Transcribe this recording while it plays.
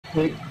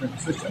take the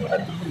decision,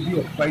 and it will be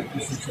a right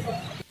decision.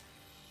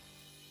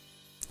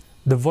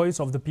 The Voice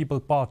of the People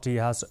Party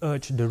has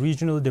urged the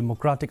Regional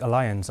Democratic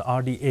Alliance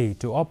 (RDA)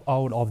 to opt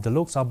out of the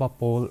Lok Sabha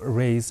poll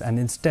race and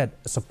instead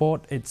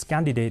support its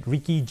candidate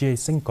Ricky J.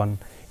 Sinkon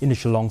in the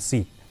Shillong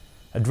seat.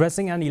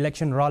 Addressing an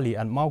election rally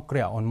at Mau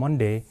Krea on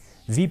Monday,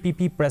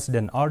 VPP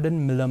President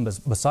Arden Milam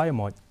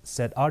Basayamot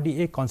said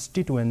RDA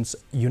constituents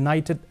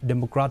United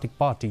Democratic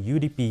Party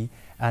 (UDP)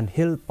 and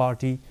Hill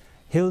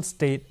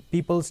State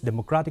People's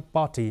Democratic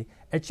Party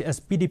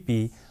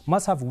 (HSPDP)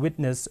 must have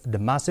witnessed the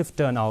massive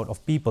turnout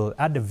of people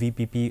at the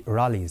VPP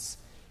rallies.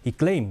 He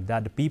claimed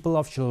that the people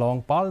of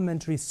Shillong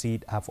parliamentary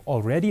seat have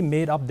already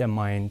made up their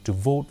mind to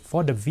vote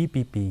for the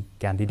VPP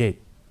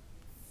candidate.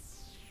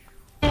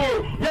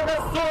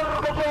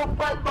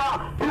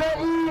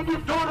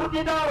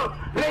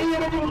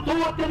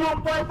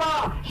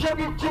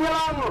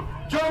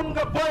 Join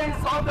the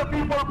Voice of the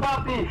People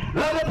Party.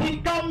 Lalu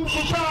hikam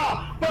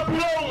shisha,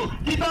 papilong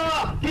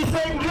kita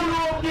kiseng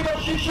dulu kita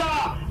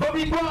shisha,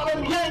 babigwa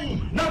ang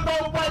yen na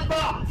taupay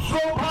pa,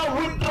 so ha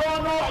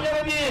withdraw no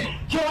yari,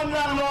 join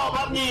lang lo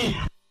abad ni.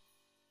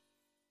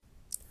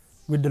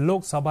 With the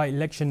Lok Sabha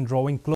election drawing close.